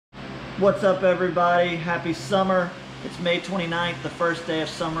What's up, everybody? Happy summer. It's May 29th. The first day of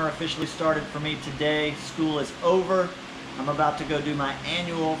summer officially started for me today. School is over. I'm about to go do my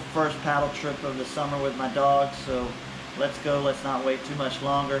annual first paddle trip of the summer with my dog. So let's go. Let's not wait too much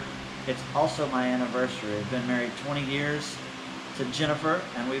longer. It's also my anniversary. I've been married 20 years to Jennifer,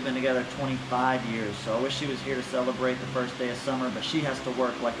 and we've been together 25 years. So I wish she was here to celebrate the first day of summer, but she has to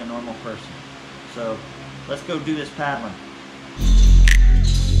work like a normal person. So let's go do this paddling.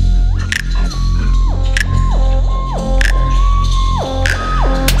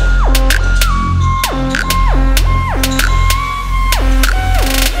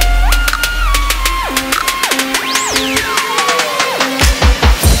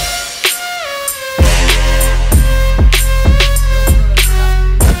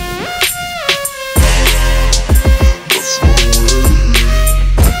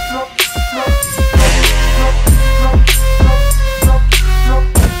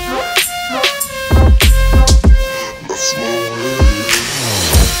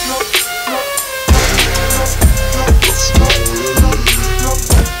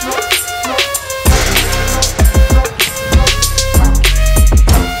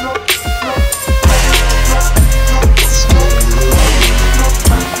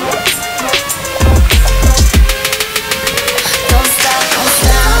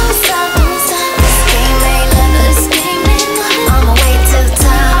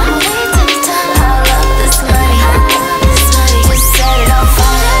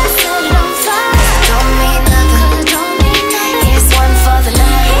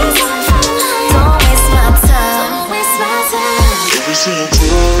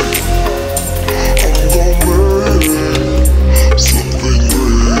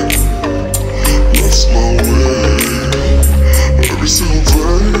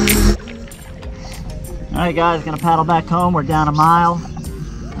 Alright guys, gonna paddle back home. We're down a mile.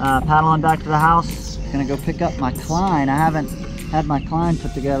 Paddling back to the house. Gonna go pick up my Klein. I haven't had my Klein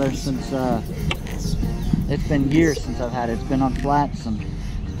put together since, it's been years since I've had it. It's been on flats and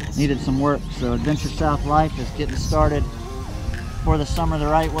needed some work. So Adventure South Life is getting started for the summer the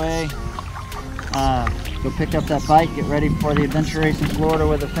right way. Go pick up that bike, get ready for the adventure race in Florida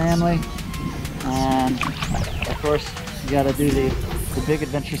with the family. And of course, you gotta do the big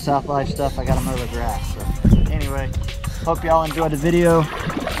Adventure South Life stuff. I gotta mow the grass. So anyway, hope y'all enjoyed the video.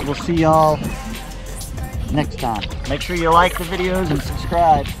 We'll see y'all next time. Make sure you like the videos and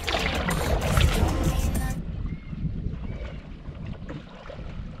subscribe.